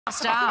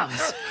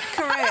Arms.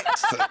 Correct.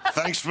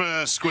 Thanks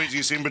for squeezing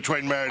us in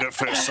between Married at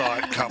First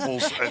Sight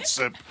couples. It's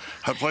a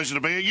pleasure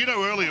to be here. You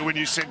know, earlier when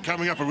you said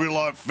coming up a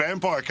real-life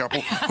vampire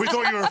couple, we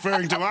thought you were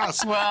referring to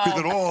us. Well, we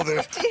thought, oh,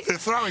 they're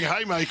throwing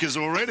haymakers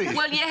already.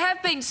 Well, you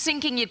have been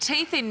sinking your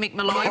teeth in, Mick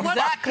Molloy.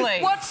 Exactly.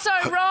 What's so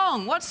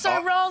wrong? What's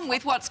so wrong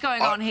with what's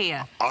going on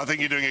here? I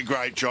think you're doing a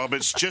great job.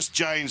 It's just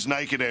Jane's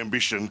naked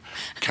ambition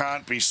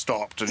can't be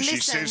stopped. And she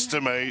says to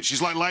me,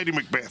 she's like Lady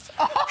Macbeth.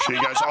 She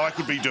goes, I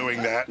could be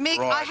doing that Mick,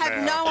 right I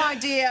have now. no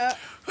idea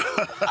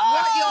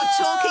what you're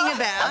talking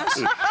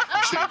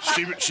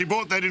about. She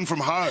brought that in from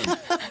home.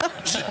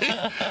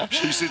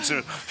 She said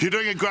to her, you're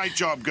doing a great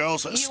job,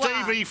 girls.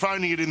 Stevie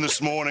phoning it in this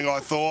morning, I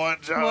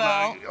thought,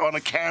 on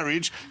a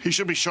carriage. He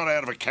should be shot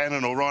out of a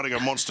cannon or riding a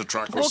monster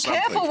truck or something.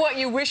 Well, careful what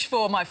you wish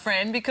for, my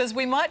friend, because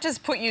we might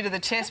just put you to the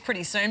test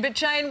pretty soon. But,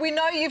 Jane, we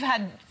know you've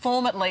had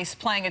form, at least,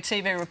 playing a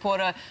TV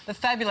reporter, the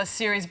fabulous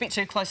series, a bit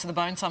too close to the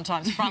bone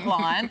sometimes,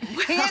 Frontline.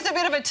 Here's a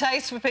bit of a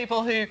taste for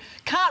people who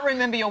can't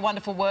remember your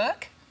wonderful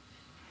work.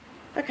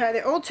 OK,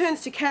 they're all turns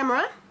to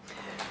camera.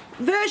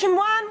 Version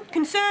 1,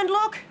 concerned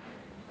look.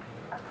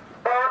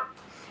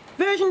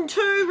 Version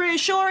 2,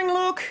 reassuring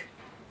look.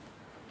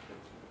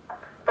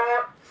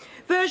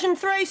 Version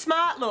 3,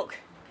 smart look.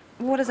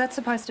 What is that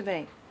supposed to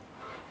be?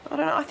 I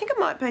don't know, I think it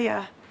might be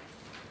a...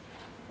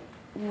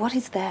 What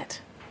is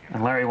that?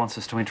 And Larry wants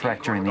us to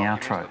interact during the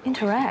outro.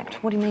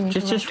 Interact? What do you mean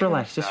interact?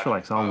 Just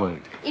relax, I'll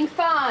lead. In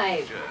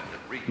 5.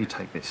 You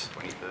take this.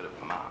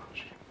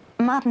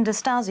 Martin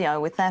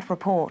D'Stasio with that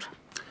report.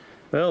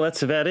 Well,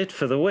 that's about it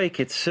for the week.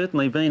 It's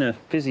certainly been a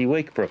busy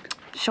week, Brooke.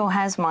 Sure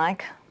has,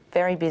 Mike.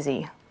 Very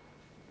busy.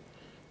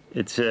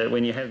 It's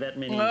when you have that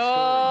many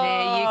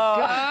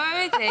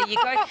stories. There you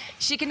go.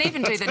 She can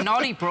even do the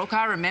noddy, Brooke.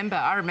 I remember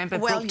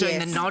Brooke doing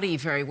the noddy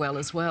very well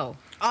as well.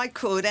 I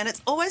could, and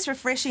it's always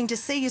refreshing to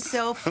see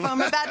yourself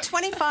from about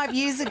 25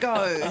 years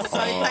ago. So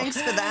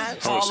thanks for that.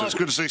 Oh, so it's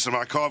good to see some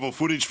archival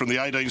footage from the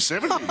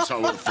 1870s. I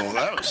would have thought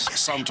that was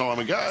some time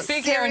ago.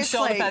 Big hair and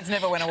shoulder pads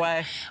never went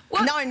away.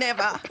 No,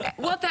 never.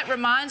 What that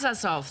reminds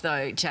us of,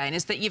 though, Jane,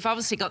 is that you've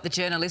obviously got the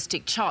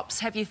journalistic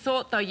chops. Have you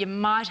thought, though, you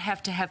might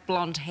have to have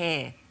blonde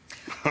hair?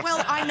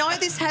 Well, I know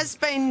this has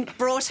been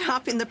brought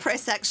up in the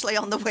press, actually,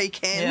 on the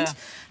weekend,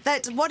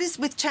 that what is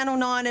with Channel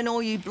 9 and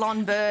all you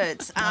blonde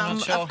birds?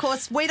 Of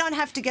course, we don't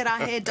have to get our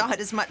hair dyed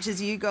as much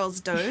as you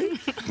girls do.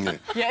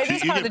 Yeah, it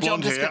is part of the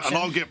job description.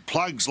 And I'll get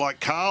plugs like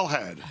Carl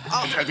had.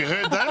 Have you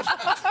heard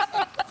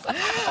that?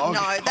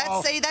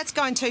 That's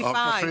going too far.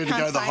 I prefer to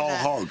go the whole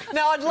hog.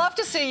 Now, I'd love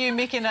to see you,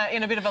 Mick, in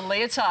a bit of a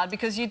leotard,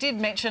 because you did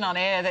mention on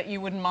air that you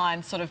wouldn't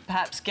mind sort of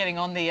perhaps getting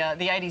on the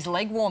 80s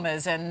leg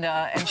warmers and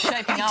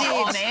shaping up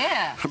on air.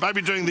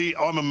 Maybe doing the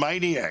I'm a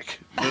Maniac.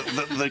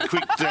 The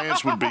quick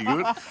dance would be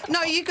good.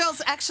 No, you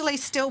girls actually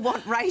still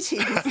want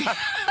ratings.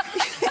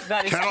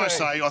 That is Can true. I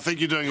say, I think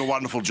you're doing a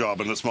wonderful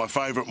job, and it's my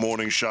favourite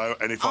morning show.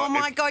 And if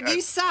my God,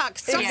 you suck.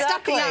 Stop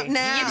stuffing up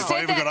now. You've If I said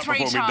ever that got up 3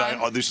 before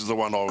times. midday, this is the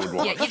one I would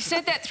want. Yeah, you've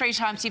said that 3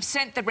 times. You've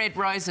sent the red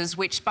roses,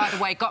 which, by the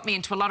way, got me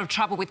into a lot of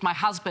trouble with my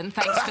husband.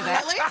 Thanks for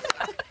that.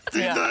 Really?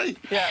 Did they?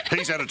 Yeah.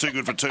 He's had it too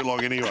good for too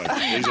long anyway.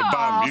 He's a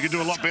bum. You can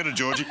do a lot better,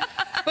 Georgie.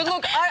 But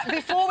look,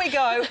 before we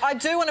go, I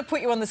do want to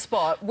put you on the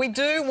spot. We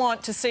do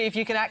want to see if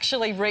you can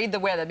actually read the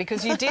weather,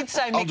 because you did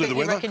say, Mick, that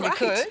you reckon you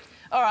could.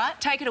 All right.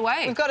 Take it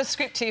away. We've got a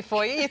script here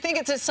for you. You think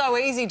it's just so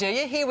easy, do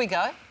you? Here we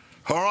go.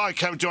 All right,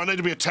 do I need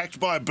to be attacked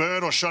by a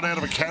bird or shot out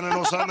of a cannon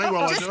or something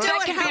while I do it?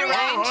 That can be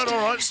arranged.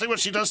 All right. See what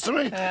she does to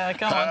me. Yeah,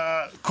 come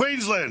on.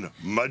 Queensland,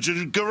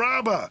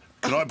 Majagaraba.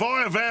 Can I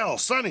buy a vowel?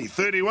 Sunny,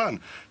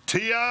 31.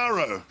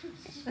 Tiara.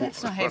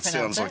 That's not how you That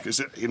sounds like, is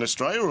it in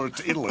Australia or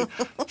Italy?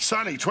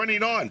 Sunny,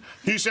 29.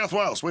 New South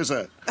Wales, where's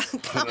that?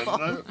 I don't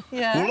know.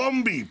 Yeah.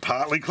 Wollombi,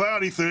 partly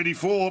cloudy,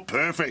 34.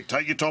 Perfect.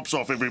 Take your tops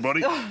off,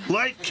 everybody.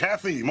 Lake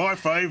Cathy, my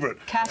favourite.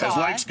 As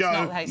lakes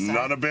go,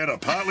 none are better.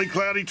 Partly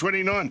cloudy,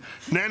 29.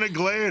 Nana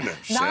Glen,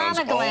 sounds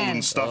old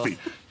and stuffy.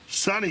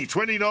 Sunny,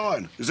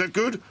 29. Is that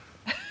good?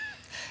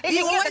 If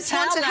you get the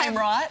town name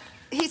right.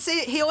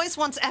 He always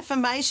wants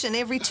affirmation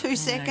every 2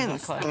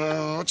 seconds.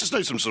 I just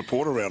need some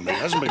support around me. It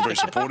hasn't been very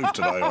supportive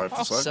today, I have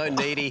to say. So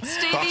needy.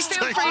 Stevie,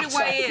 feel free to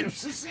weigh in.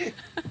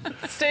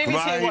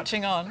 Stevie's here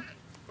watching on.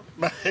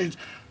 Mate,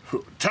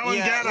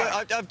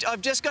 Talangana.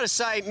 I've just got to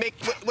say, Mick,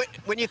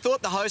 when you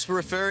thought the hosts were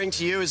referring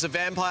to you as a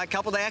vampire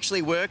couple, they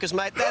actually were, because,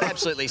 mate, that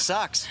absolutely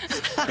sucks.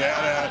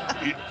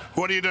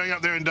 What are you doing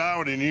up there in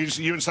Darwin?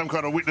 You in some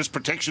kind of witness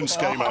protection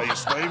scheme, are you,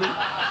 Stevie?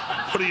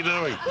 What are you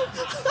doing?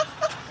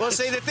 Well,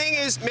 see, the thing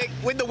is, Mick,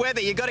 with the weather,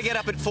 you've got to get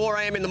up at 4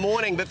 a.m. in the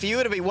morning, but for you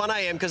it'll be 1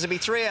 a.m. because it'll be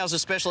 3 hours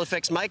of special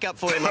effects makeup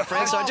for you, my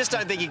friend, so I just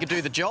don't think you could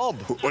do the job.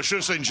 Well, I should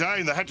have seen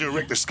Jane. They had to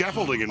erect the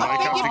scaffolding and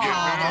makeup to get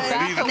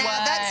her either.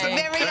 Now, that's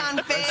very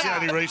unfair. That's the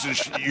only reason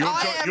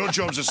your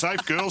jobs are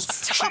safe, girls.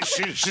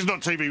 She's not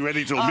TV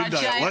ready till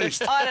midday Jane, at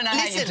least. I don't know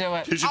how you do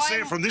it. You should see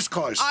it from this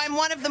close. I'm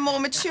one of the more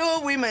mature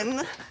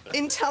women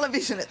in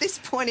television at this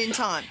point in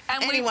time.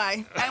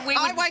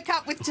 I wake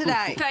up with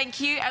today. Thank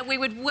you, and we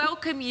would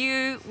welcome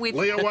you with...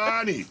 Leah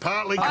Ioane,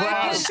 partly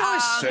cloudy.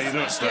 See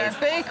you, Steve.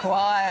 Yeah, be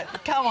quiet.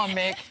 Come on,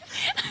 Mick.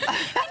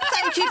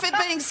 Thank you for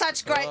being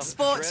such great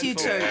sports, you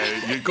two.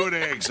 Yeah, you're good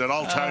eggs, and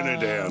I'll tone her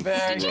down.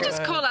 Did you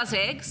just call us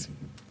eggs?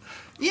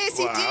 Yes,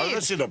 he did.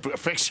 That's in an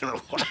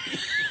affectionate way.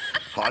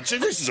 Hudson,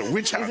 this is a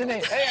witch hunt. Isn't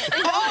it?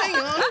 Oh, hang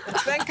on.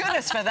 Thank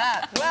goodness for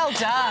that. Well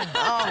done.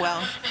 Oh,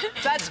 well.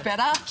 That's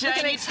better.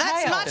 Jane,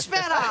 That's much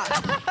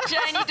better.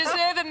 Jane, you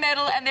deserve a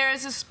medal, and there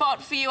is a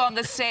spot for you on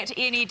the set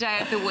any day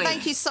of the week.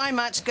 Thank you so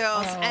much,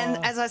 girls.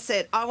 And as I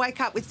said, I wake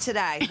up with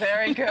today.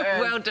 Very good.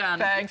 Well done.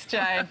 Thanks,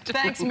 Jane.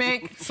 Thanks,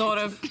 Mick. Sort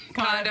of.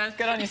 Kind of.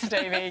 Good on you,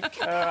 Stevie.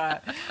 All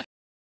right.